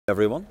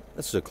Everyone,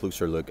 this is a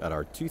closer look at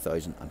our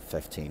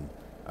 2015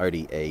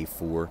 Audi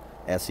A4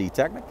 SE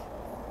Technik.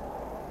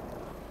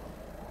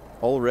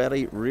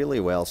 Already really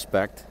well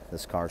spec'd.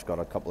 This car's got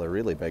a couple of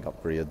really big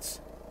upgrades.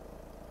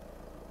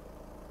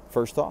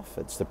 First off,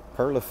 it's the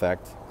Pearl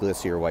Effect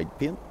Glacier White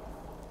paint.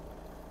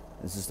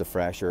 This is the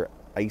fresher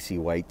icy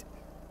white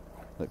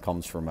that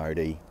comes from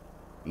Audi.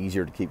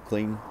 Easier to keep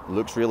clean,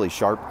 looks really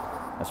sharp,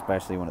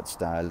 especially when it's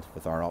styled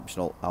with our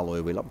optional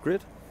alloy wheel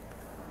upgrade.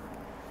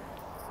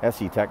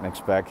 SE Technik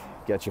spec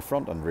gets you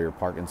front and rear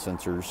parking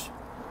sensors,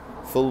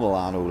 full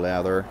Milano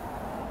leather,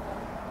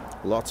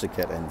 lots of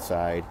kit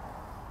inside,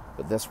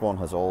 but this one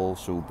has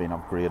also been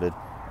upgraded.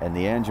 In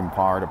the engine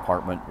power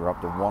department, we're up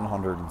to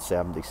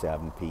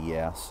 177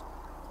 PS.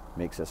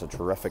 Makes this a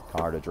terrific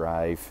car to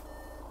drive.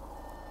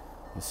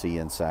 You see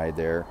inside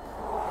there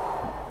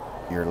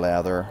your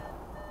leather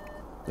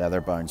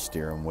bound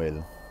steering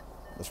wheel.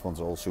 This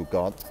one's also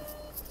got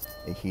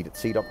a heated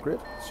seat upgrade,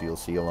 so you'll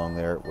see along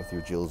there with your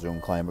dual zone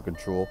climate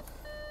control,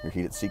 your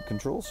heated seat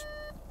controls.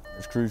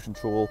 There's cruise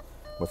control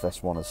with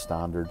this one as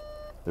standard.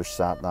 There's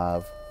sat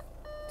nav,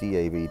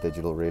 DAB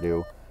digital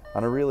radio,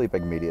 and a really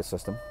big media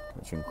system,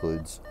 which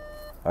includes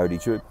Audi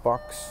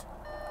jukebox,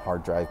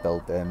 hard drive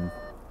built in,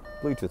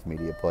 Bluetooth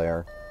media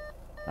player,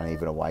 and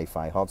even a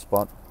Wi-Fi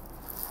hotspot.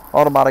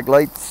 Automatic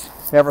lights,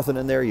 everything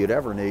in there you'd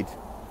ever need.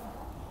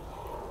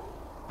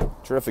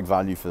 Terrific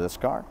value for this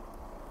car,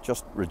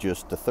 just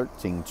reduced to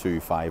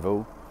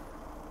 13,250.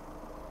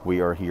 We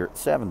are here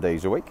 7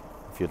 days a week.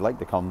 If you'd like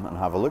to come and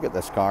have a look at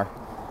this car,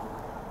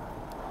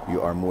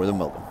 you are more than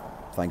welcome.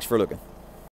 Thanks for looking.